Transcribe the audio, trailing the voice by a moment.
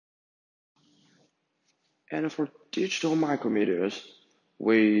And for digital micrometers,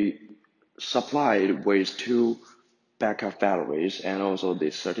 we supplied with two backup batteries and also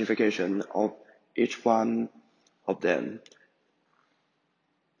the certification of each one of them.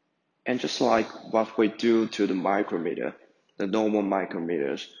 And just like what we do to the micrometer, the normal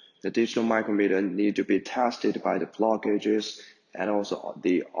micrometers, the digital micrometer need to be tested by the plug gauges and also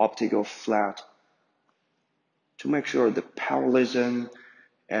the optical flat to make sure the parallelism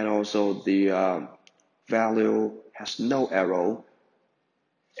and also the value has no error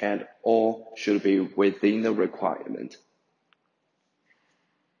and all should be within the requirement.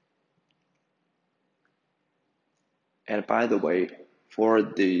 And by the way, for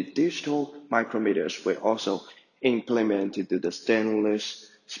the digital micrometers, we also implemented the stainless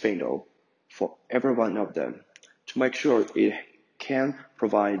spindle for every one of them to make sure it can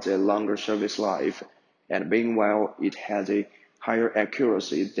provide a longer service life, and meanwhile it has a higher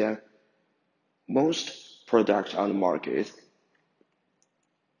accuracy than most products on the market.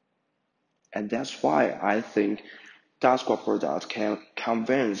 And that's why I think Dasqua product can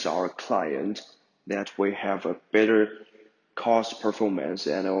convince our client that we have a better cost performance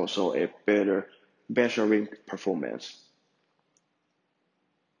and also a better measuring performance.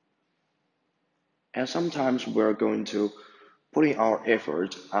 And sometimes we're going to putting our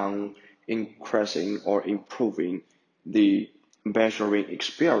effort on increasing or improving the measuring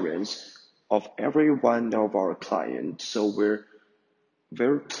experience of every one of our clients. So we're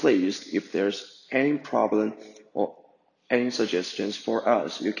very pleased. If there's any problem or any suggestions for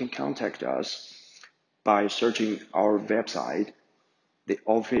us, you can contact us by searching our website, the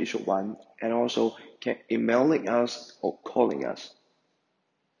official one, and also can emailing us or calling us.